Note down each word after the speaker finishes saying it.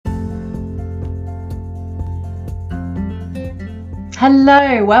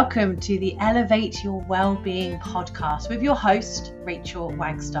Hello, welcome to the Elevate Your Wellbeing podcast with your host, Rachel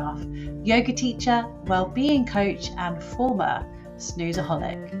Wagstaff, yoga teacher, wellbeing coach, and former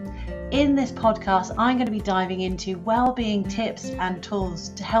snoozaholic. In this podcast, I'm going to be diving into wellbeing tips and tools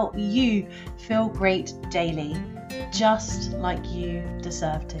to help you feel great daily, just like you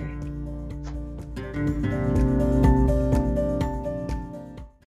deserve to.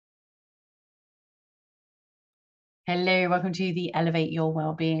 Hello, welcome to the Elevate Your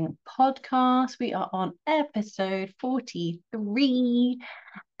Wellbeing podcast. We are on episode 43,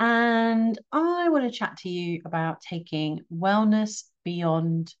 and I want to chat to you about taking wellness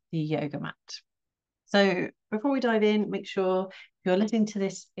beyond the yoga mat. So before we dive in, make sure if you're listening to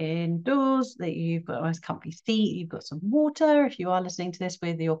this indoors that you've got a nice comfy seat, you've got some water. If you are listening to this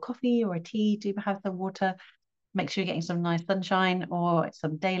with your coffee or a tea, do have some water. Make sure you're getting some nice sunshine or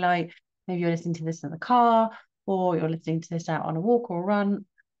some daylight. Maybe you're listening to this in the car, or you're listening to this out on a walk or a run,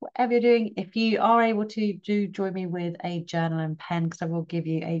 whatever you're doing. If you are able to, do join me with a journal and pen, because I will give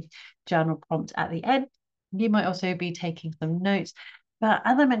you a journal prompt at the end. You might also be taking some notes. But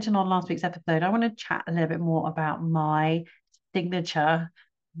as I mentioned on last week's episode, I want to chat a little bit more about my signature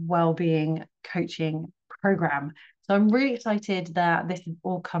wellbeing coaching program. So I'm really excited that this has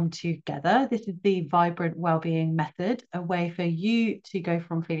all come together. This is the Vibrant Wellbeing Method, a way for you to go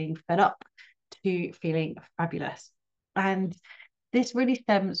from feeling fed up to feeling fabulous. And this really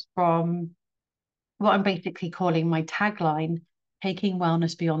stems from what I'm basically calling my tagline, taking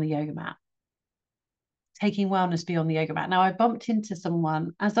wellness beyond the yoga mat. Taking wellness beyond the yoga mat. Now, I bumped into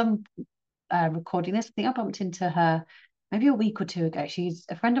someone as I'm recording this. I think I bumped into her maybe a week or two ago. She's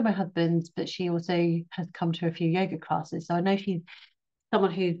a friend of my husband's, but she also has come to a few yoga classes. So I know she's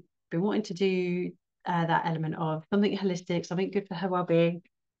someone who's been wanting to do that element of something holistic, something good for her well-being,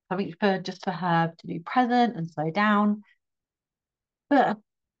 something for just for her to be present and slow down. But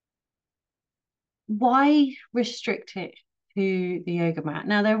why restrict it to the yoga mat?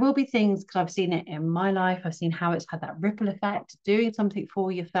 Now, there will be things, because I've seen it in my life, I've seen how it's had that ripple effect, doing something for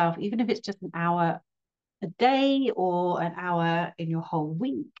yourself, even if it's just an hour a day or an hour in your whole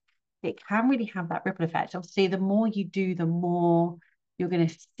week, it can really have that ripple effect. Obviously, the more you do, the more you're going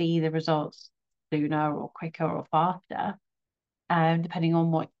to see the results sooner or quicker or faster, depending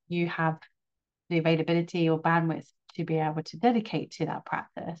on what you have the availability or bandwidth to be able to dedicate to that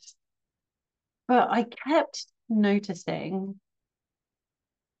practice. But I kept noticing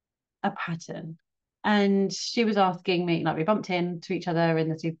a pattern. And she was asking me, like, we bumped into each other in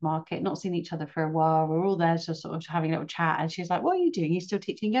the supermarket, not seen each other for a while. We're all there just sort of having a little chat. And she's like, what are you doing? You're still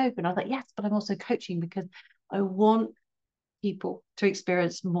teaching yoga? And I was like, yes, but I'm also coaching because I want people to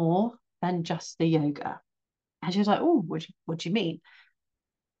experience more than just the yoga. And she was like, oh, what do you mean?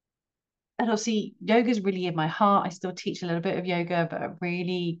 And obviously, yoga is really in my heart. I still teach a little bit of yoga, but I'm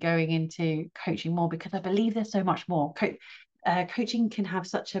really going into coaching more because I believe there's so much more. Coaching can have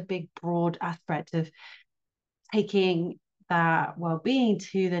such a big, broad aspect of taking that well-being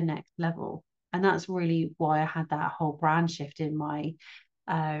to the next level. And that's really why I had that whole brand shift in my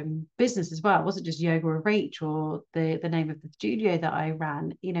business as well. It wasn't just Yoga with Rach or the name of the studio that I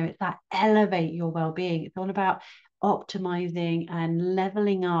ran. You know, it's that elevate your well-being. It's all about optimizing and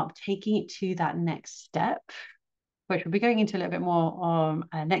leveling up, taking it to that next step, which we'll be going into a little bit more on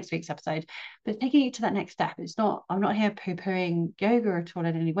next week's episode. But taking it to that next step, I'm not here poo-pooing yoga at all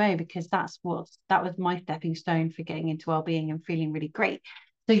in any way, because that was my stepping stone for getting into well-being and feeling really great.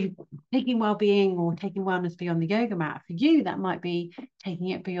 So you taking well-being or taking wellness beyond the yoga mat, for you, that might be taking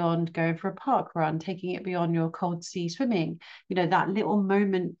it beyond going for a park run, taking it beyond your cold sea swimming, you know, that little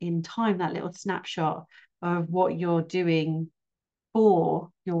moment in time, that little snapshot of what you're doing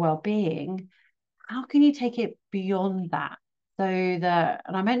for your well-being. How can you take it beyond that? So that,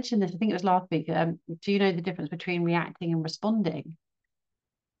 and I mentioned this, I think it was last week, do you know the difference between reacting and responding?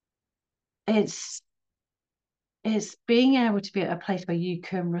 It's being able to be at a place where you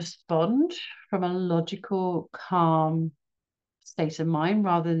can respond from a logical, calm state of mind,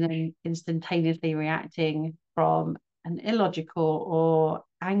 rather than instantaneously reacting from an illogical or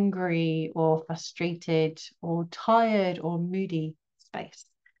angry or frustrated or tired or moody space.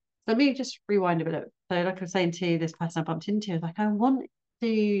 Let me just rewind a bit. So, like I was saying to this person I bumped into, like, I want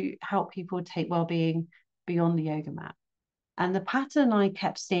to help people take well-being beyond the yoga mat. And the pattern I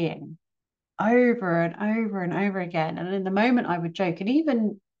kept seeing over and over and over again. And in the moment I would joke, and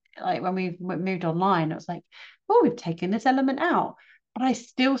even like when we moved online, it was like, oh, we've taken this element out. But I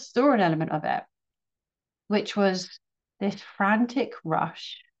still saw an element of it, which was this frantic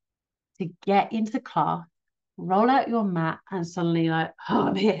rush to get into class, roll out your mat, and suddenly, like, oh,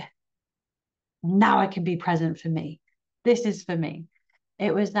 I'm here. Now I can be present for me. this is for me.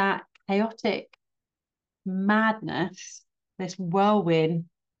 It was that chaotic madness, this whirlwind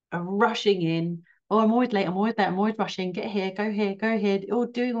of rushing in. Oh, I'm always late, I'm always there, I'm always rushing, get here, go here, all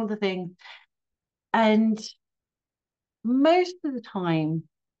doing all the things. And most of the time,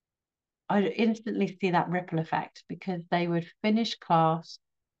 I instantly see that ripple effect because they would finish class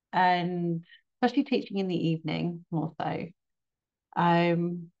and especially teaching in the evening more so.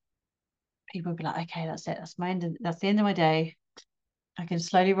 Um, People would be like, okay, that's it, that's the end of my day. I can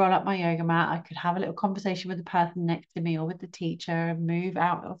slowly roll up my yoga mat. I could have a little conversation with the person next to me or with the teacher, move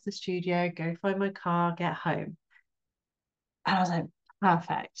out of the studio, go find my car, get home. And I was like,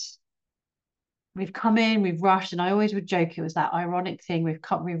 perfect. We've come in, we've rushed, and I always would joke it was that ironic thing. We've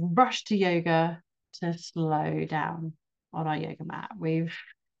rushed to yoga to slow down on our yoga mat. We've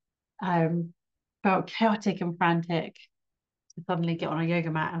um felt chaotic and frantic to suddenly get on a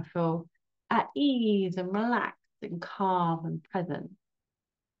yoga mat and feel at ease and relaxed and calm and present.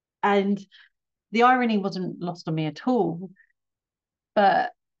 And the irony wasn't lost on me at all,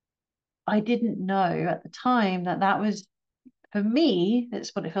 but I didn't know at the time that that was, for me,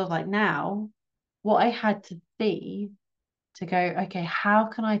 that's what it feels like now, what I had to see to go, okay, how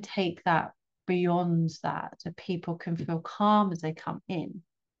can I take that beyond that so people can feel calm as they come in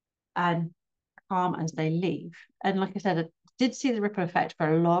and calm as they leave? And like I said, I did see the ripple effect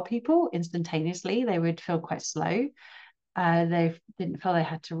for a lot of people instantaneously. They would feel quite slow. They didn't feel they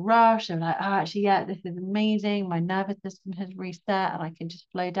had to rush. They were like, oh, actually, yeah, this is amazing. My nervous system has reset and I can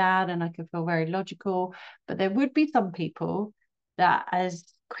just slow down and I can feel very logical. But there would be some people that, as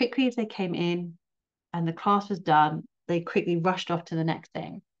quickly as they came in and the class was done, they quickly rushed off to the next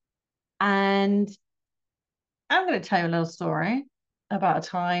thing. And I'm going to tell you a little story about a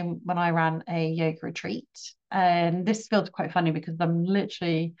time when I ran a yoga retreat. And this feels quite funny because I'm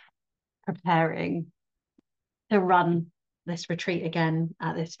literally preparing to run this retreat again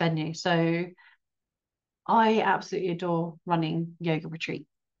at this venue. So I absolutely adore running yoga retreats,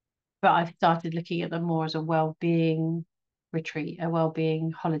 but I've started looking at them more as a well-being retreat, a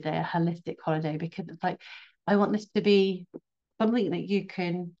well-being holiday, a holistic holiday, because it's like I want this to be something that you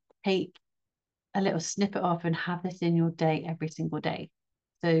can take a little snippet of and have this in your day every single day.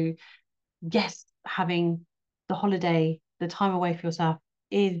 So yes, having the holiday, the time away for yourself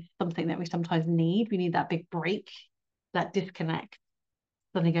is something that we sometimes need. We need that big break, that disconnect.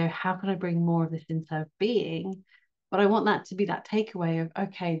 Suddenly go, how can I bring more of this into being? But I want that to be that takeaway of,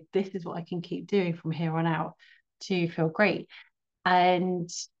 okay, this is what I can keep doing from here on out to feel great. And,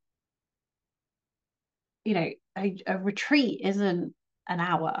 a retreat isn't an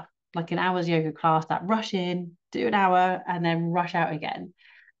hour, like an hour's yoga class, that rush in, do an hour, and then rush out again.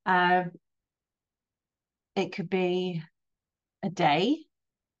 Um, it could be a day.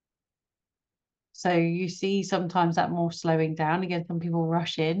 So you see sometimes that more slowing down. Again, some people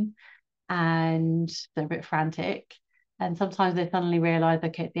rush in and they're a bit frantic. And sometimes they suddenly realize,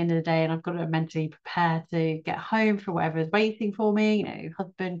 okay, at the end of the day, and I've got to mentally prepare to get home for whatever is waiting for me,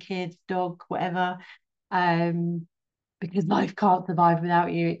 husband, kids, dog, whatever. Um, because life can't survive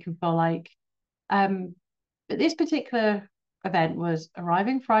without you, it can feel like. Um, but this particular event was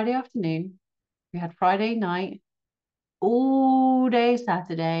arriving Friday afternoon. We had Friday night, all day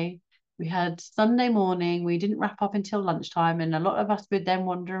Saturday. We had Sunday morning. We didn't wrap up until lunchtime, and a lot of us were then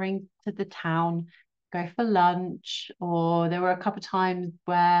wandering to the town, go for lunch. Or there were a couple of times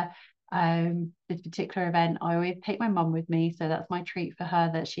where this particular event, I always take my mum with me, so that's my treat for her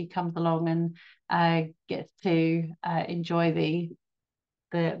that she comes along and gets to enjoy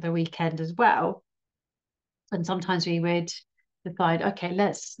the weekend as well. And sometimes we would decide, okay,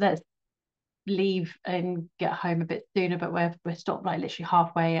 let's leave and get home a bit sooner, but we're stopped like literally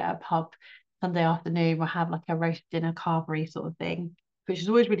halfway at a pub Sunday afternoon. We'll have like a roast dinner carvery sort of thing, which is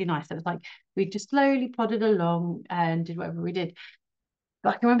always really nice. It was like we just slowly plodded along and did whatever we did.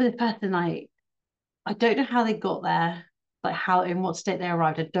 But I can remember this person, like, I don't know how they got there, like how in what state they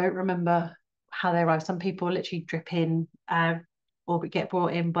arrived. I don't remember how they arrived. Some people literally drip in or get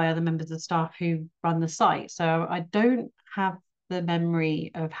brought in by other members of staff who run the site. So I don't have the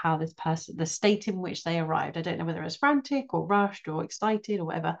memory of how this person, the state in which they arrived. I don't know whether it was frantic or rushed or excited or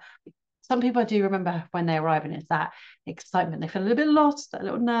whatever. Some people I do remember when they arrive, and it's that excitement. They feel a little bit lost, a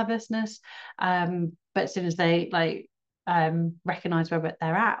little nervousness. But as soon as they recognize where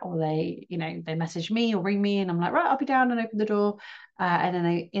they're at, or they message me or ring me, and I'm like, right, I'll be down, and open the door. And then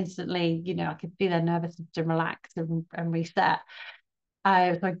they instantly, I can see their nervous system relax and reset. So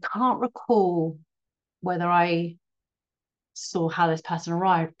I can't recall whether I saw how this person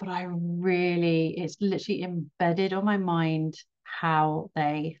arrived, but it's literally embedded on my mind how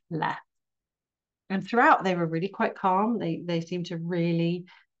they left. And throughout they were really quite calm. They seemed to really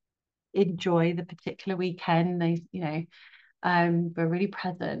enjoy the particular weekend. They, were really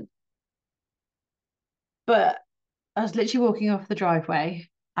present. But I was literally walking off the driveway,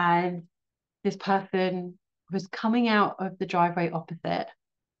 and this person was coming out of the driveway opposite.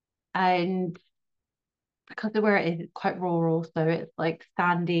 And because of where it is, it's quite rural, so it's like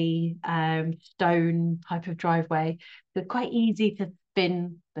sandy, stone type of driveway. So it's quite easy to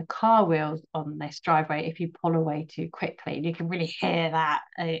spin the car wheels on this driveway if you pull away too quickly. And you can really hear that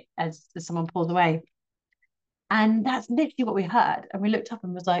as someone pulls away. And that's literally what we heard. And we looked up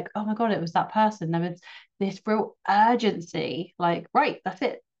and was like, oh my God, it was that person. There was this real urgency, like, right, that's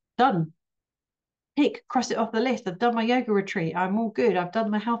it, done. Tick, cross it off the list. I've done my yoga retreat. I'm all good. I've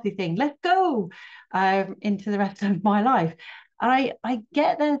done my healthy thing. Let's go into the rest of my life. And I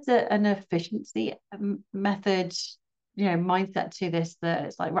get there's an efficiency method, mindset to this, that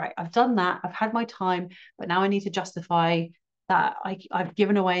it's like, right, I've done that. I've had my time, but now I need to justify that I've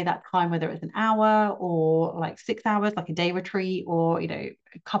given away that time, whether it's an hour or like 6 hours, like a day retreat, or, a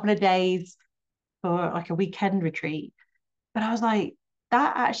couple of days for like a weekend retreat. But I was like,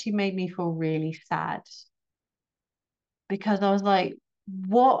 that actually made me feel really sad, because I was like,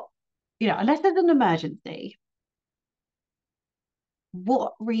 what, unless there's an emergency,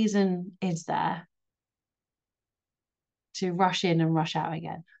 what reason is there to rush in and rush out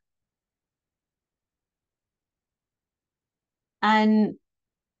again? And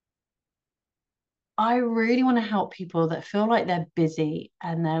I really want to help people that feel like they're busy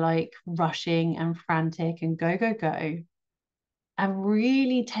and they're like rushing and frantic and go, go, go, and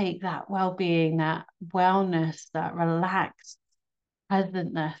really take that well-being, that wellness, that relaxed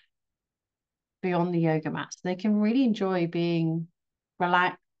pleasantness beyond the yoga mat. So they can really enjoy being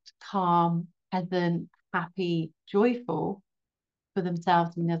relaxed, calm, present, happy, joyful for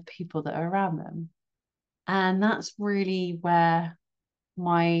themselves and the other people that are around them. And that's really where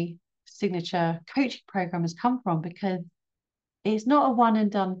my signature coaching program has come from, because it's not a one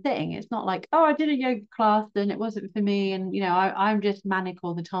and done thing. It's not like, oh, I did a yoga class and it wasn't for me, and I'm just manic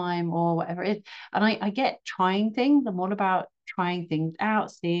all the time or whatever it is. And I get trying things. I'm all about trying things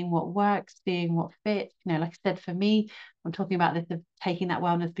out, seeing what works, seeing what fits. Like I said, for me, I'm talking about this of taking that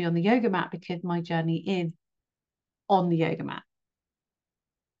wellness beyond the yoga mat, because my journey is on the yoga mat.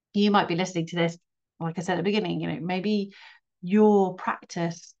 You might be listening to this, like I said at the beginning, maybe your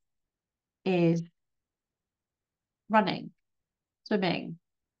practice is running, swimming,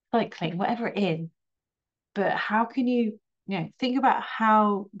 cycling, whatever it is. But how can think about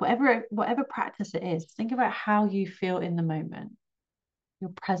how, whatever practice it is, think about how you feel in the moment. You're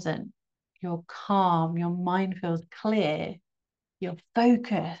present, you're calm, your mind feels clear, you're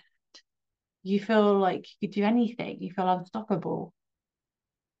focused, you feel like you could do anything, you feel unstoppable.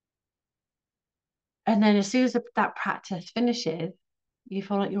 And then as soon as that practice finishes, you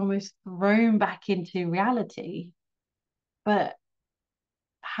feel like you're almost thrown back into reality. But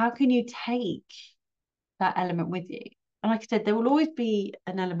how can you take that element with you? And like I said, there will always be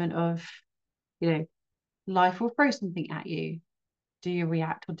an element of, you know, life will throw something at you. Do you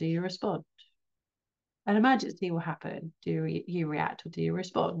react or do you respond? An emergency will happen. Do you react or do you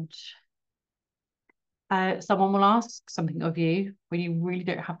respond? Someone will ask something of you when you really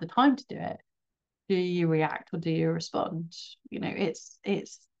don't have the time to do it. Do you react or do you respond?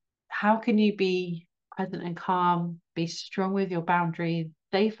 It's how can you be present and calm, be strong with your boundaries,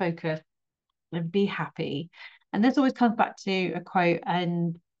 stay focused, and be happy. And this always comes back to a quote,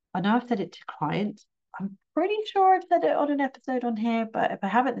 and I know I've said it to clients. I'm pretty sure I've said it on an episode on here, but if I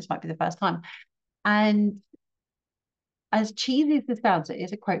haven't, this might be the first time. And as cheesy as this sounds, it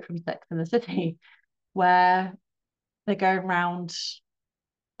is a quote from Sex and the City, where they're going around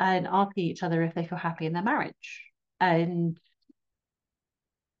and asking each other if they feel happy in their marriage. And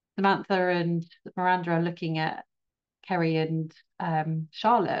Samantha and Miranda are looking at Kerry and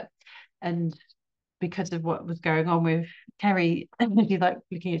Charlotte, and because of what was going on with Kerry, she's like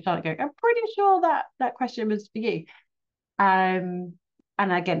looking at Charlotte, going, "I'm pretty sure that question was for you." And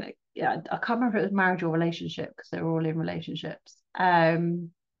again, yeah, I can't remember if it was marriage or relationship, because they were all in relationships.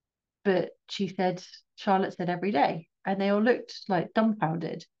 But Charlotte said every day, and they all looked like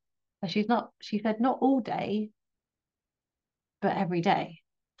dumbfounded. And she said not all day, but every day.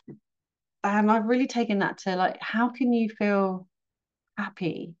 And I've really taken that to, like, how can you feel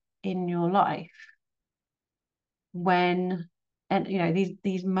happy in your life when, and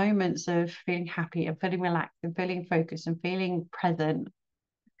these moments of feeling happy and feeling relaxed and feeling focused and feeling present,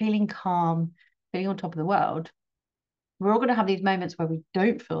 feeling calm, feeling on top of the world. We're all going to have these moments where we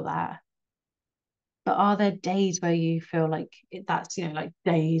don't feel that. But are there days where you feel like that's, like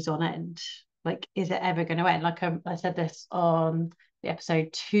days on end? Like, is it ever going to end? Like, I said this on the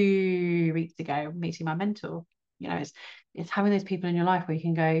episode 2 weeks ago, meeting my mentor. You know, it's having those people in your life where you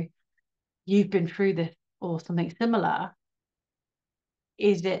can go, you've been through this or something similar.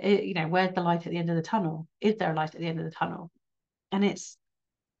 Is it, you know, where's the light at the end of the tunnel? Is there a light at the end of the tunnel? And it's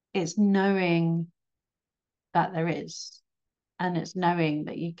knowing that there is, and it's knowing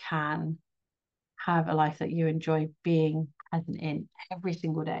that you can have a life that you enjoy being present in every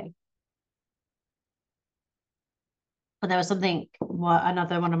single day. And there was something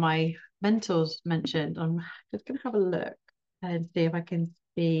another one of my mentors mentioned. I'm just going to have a look and see if I can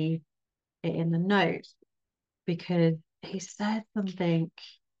see it in the notes, because he said something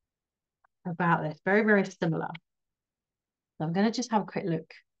about this very, very similar. So I'm going to just have a quick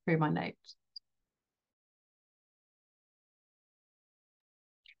look through my notes.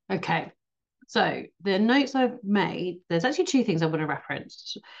 Okay, so the notes I've made, there's actually two things I want to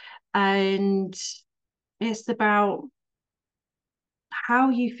reference, and it's about how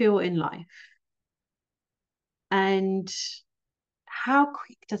you feel in life and how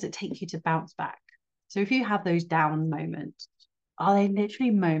quick does it take you to bounce back. So if you have those down moments, are they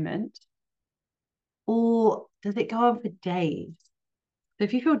literally moments, or does it go on for days? So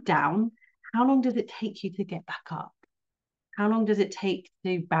if you feel down, how long does it take you to get back up? How long does it take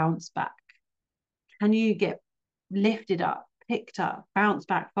to bounce back? Can you get lifted up, picked up, bounce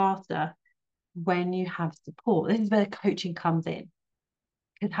back faster when you have support? This is where coaching comes in,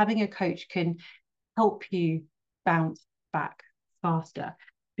 because having a coach can help you bounce back faster.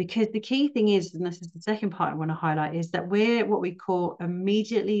 Because the key thing is, and this is the second part I want to highlight, is that we're what we call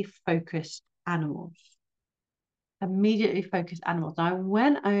immediately focused animals. Immediately focused animals. Now, I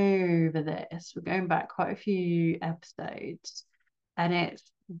went over this, we're going back quite a few episodes, and it's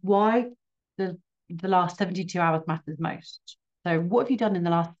why the last 72 hours matters most. So what have you done in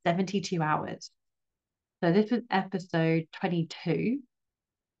the last 72 hours? So this was episode 22.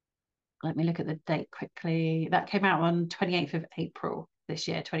 Let me look at the date quickly. That came out on 28th of April this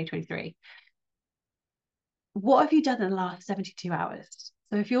year, 2023. What have you done in the last 72 hours?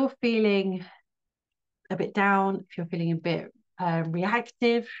 So if you're feeling a bit down, if you're feeling a bit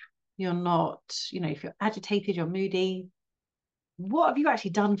reactive, you're not, you know, if you're agitated, you're moody, what have you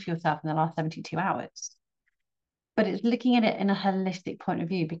actually done for yourself in the last 72 hours? But it's looking at it in a holistic point of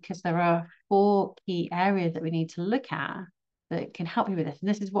view, because there are 4 key areas that we need to look at that can help you with this. And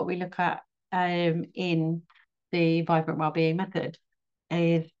this is what we look at in the Vibrant Wellbeing method,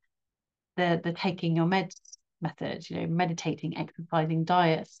 is the taking your meds method, you know, meditating, exercising,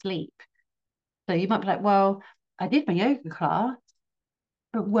 diet, sleep. So you might be like, well, I did my yoga class,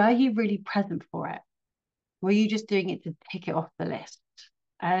 but were you really present for it? Were you just doing it to tick it off the list?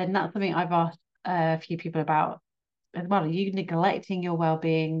 And that's something I've asked a few people about as well. Are you neglecting your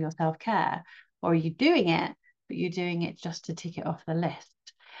well-being, your self-care, or are you doing it, but you're doing it just to tick it off the list?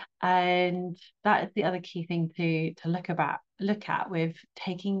 And that is the other key thing to look at with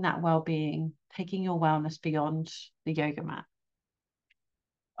taking that well-being, taking your wellness beyond the yoga mat.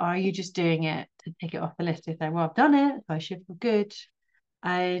 Are you just doing it to tick it off the list? You say, well, I've done it, so I should feel good.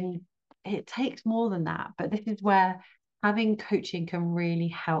 And it takes more than that. But this is where having coaching can really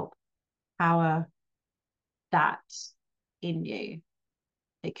help power that in you.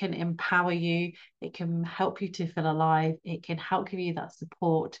 It can empower you. It can help you to feel alive. It can help give you that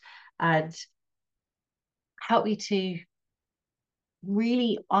support and help you to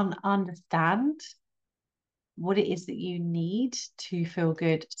really understand what it is that you need to feel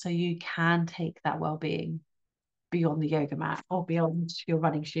good, so you can take that well-being beyond the yoga mat, or beyond your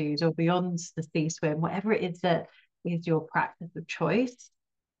running shoes, or beyond the sea swim, whatever it is that is your practice of choice.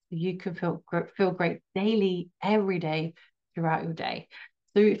 You can feel great daily, every day, throughout your day.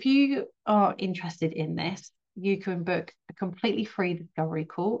 So if you are interested in this, you can book a completely free discovery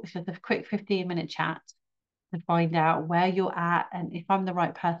call. It's just a quick 15-minute chat to find out where you're at and if I'm the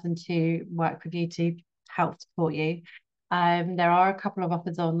right person to work with you to help support you. There are a couple of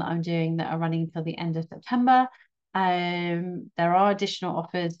offers on that I'm doing that are running until the end of September. There are additional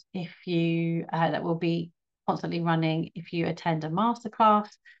offers if you that will be constantly running if you attend a masterclass.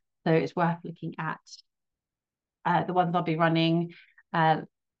 So it's worth looking at the ones I'll be running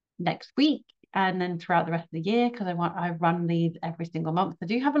next week and then throughout the rest of the year, because I run these every single month. So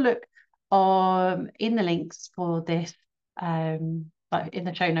do have a look in the links for this, like in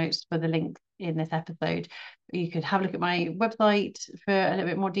the show notes for the link in this episode. You could have a look at my website for a little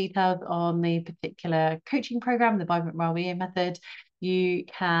bit more details on the particular coaching program, the Vibrant Wellbeing method. You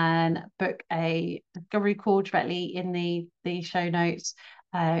can book a discovery call directly in the show notes.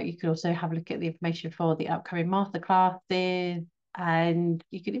 You could also have a look at the information for the upcoming masterclasses. and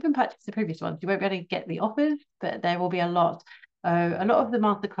you can even purchase the previous ones. You won't be able to get the offers, but there will be a lot. A lot of the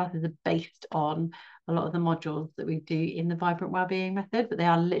masterclasses are based on a lot of the modules that we do in the Vibrant Wellbeing method, but they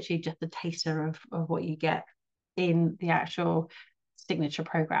are literally just a taster of what you get in the actual signature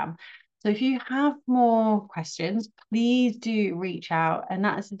program. So if you have more questions, please do reach out. And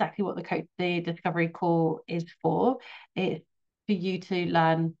that's exactly what the discovery call is for. It's for you to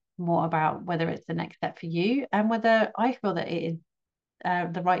learn more about whether it's the next step for you and whether I feel that it is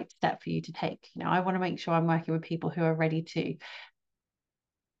the right step for you to take. I want to make sure I'm working with people who are ready to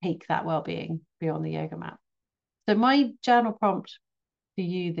take that well-being beyond the yoga mat. So my journal prompt for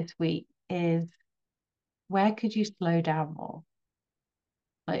you this week is, where could you slow down more?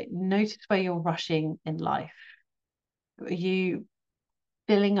 Like, notice where you're rushing in life. Are you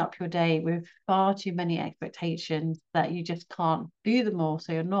filling up your day with far too many expectations that you just can't do them all?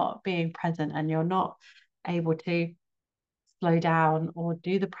 So you're not being present and you're not able to slow down or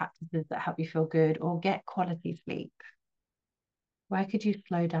do the practices that help you feel good or get quality sleep. Where could you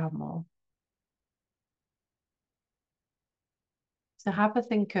slow down more? So have a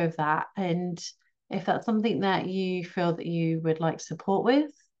think of that. And if that's something that you feel that you would like support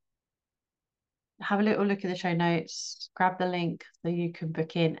with, have a little look at the show notes, grab the link so you can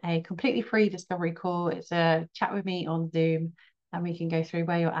book in a completely free discovery call. It's a chat with me on Zoom and we can go through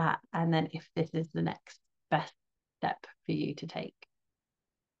where you're at and then if this is the next best step for you to take.